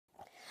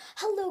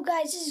Hello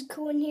guys, this is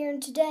Cohan here,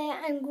 and today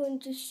I'm going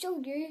to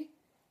show you,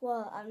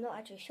 well, I'm not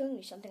actually showing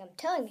you something, I'm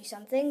telling you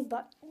something,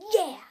 but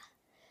yeah!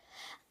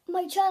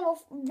 My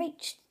channel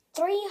reached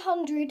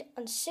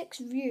 306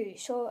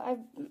 views, so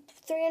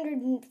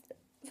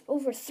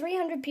over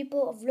 300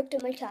 people have looked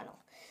at my channel.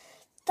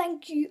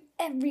 Thank you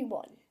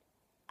everyone,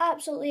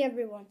 absolutely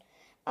everyone,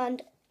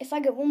 and if I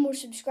get one more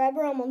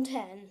subscriber I'm on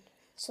 10,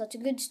 so that's a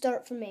good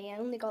start for me. I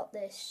only got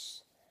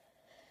this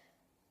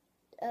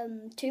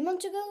 2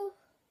 months ago.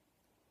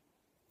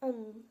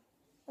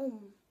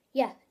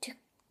 Yeah,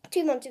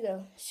 2 months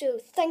ago. So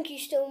thank you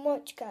so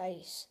much,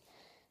 guys.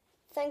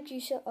 Thank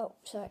you so. Oh,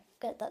 sorry,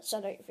 get that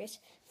sun out your face.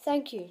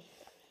 Thank you.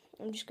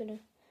 I'm just gonna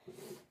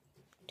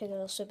take a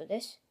little sip of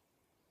this.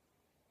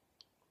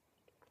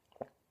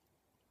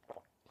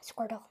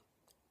 Squirtle,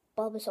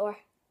 Bulbasaur,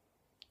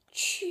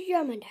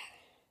 Charmander.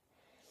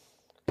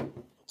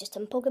 Just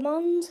some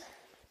Pokemons,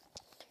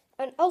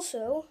 and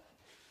also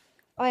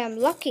I am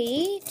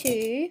lucky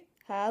to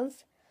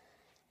have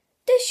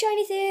this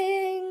shiny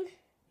thing.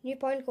 New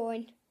point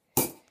coin.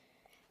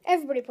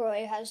 Everybody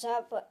probably has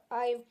that, but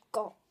I've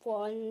got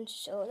one,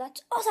 so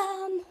that's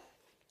awesome.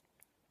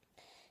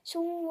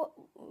 So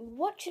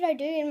what should I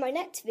do in my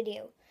next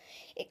video?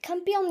 It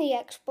can't be on the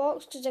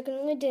Xbox because I can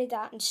only do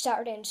that on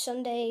Saturday and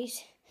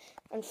Sundays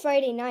and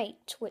Friday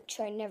night, which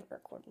I never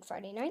record on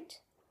Friday night.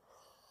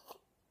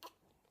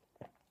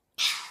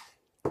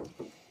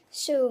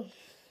 So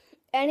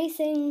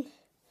anything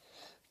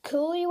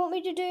cool you want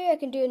me to do? I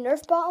can do a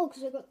Nerf battle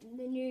because I got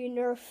the new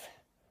Nerf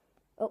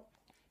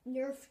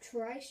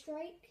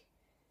Tri-Strike,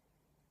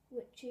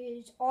 which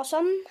is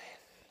awesome.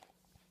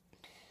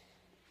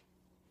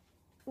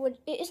 Well,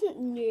 it isn't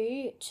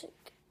new, it's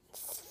like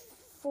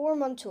 4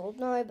 months old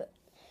now, but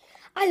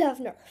I love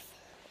Nerf.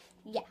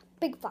 Yeah,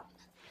 big fan.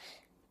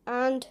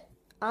 And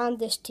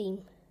this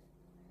team.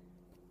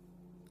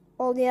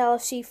 All the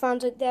LFC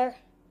fans out there,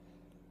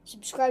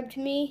 subscribe to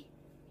me,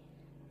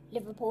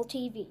 Liverpool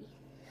TV.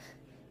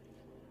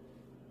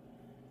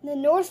 The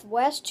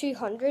Northwest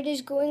 200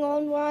 is going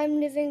on where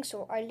I'm living,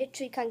 so I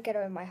literally can't get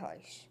out of my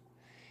house.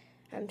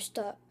 I'm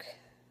stuck.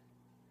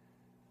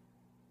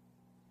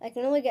 I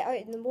can only get out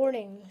in the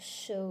morning,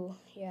 so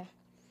yeah.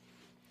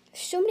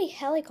 There's so many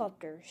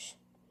helicopters.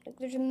 Like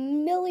there's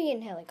 1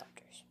 million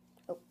helicopters.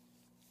 Oh,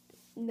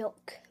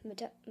 milk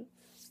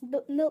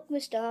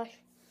moustache.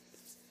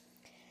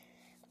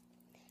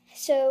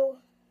 So,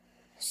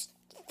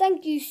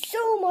 thank you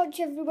so much,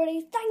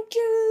 everybody. Thank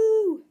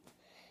you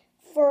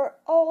for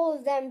all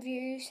of them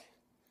views.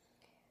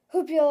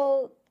 Hope you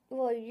all,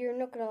 well, you're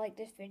not going to like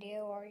this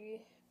video, are you?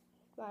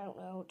 I don't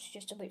know, it's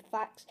just about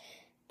facts.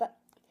 But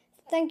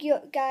thank you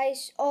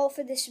guys all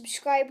for the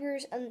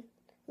subscribers and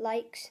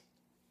likes.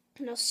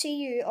 And I'll see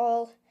you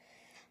all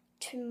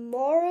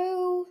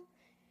tomorrow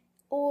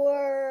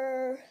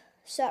or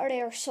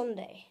Saturday or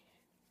Sunday.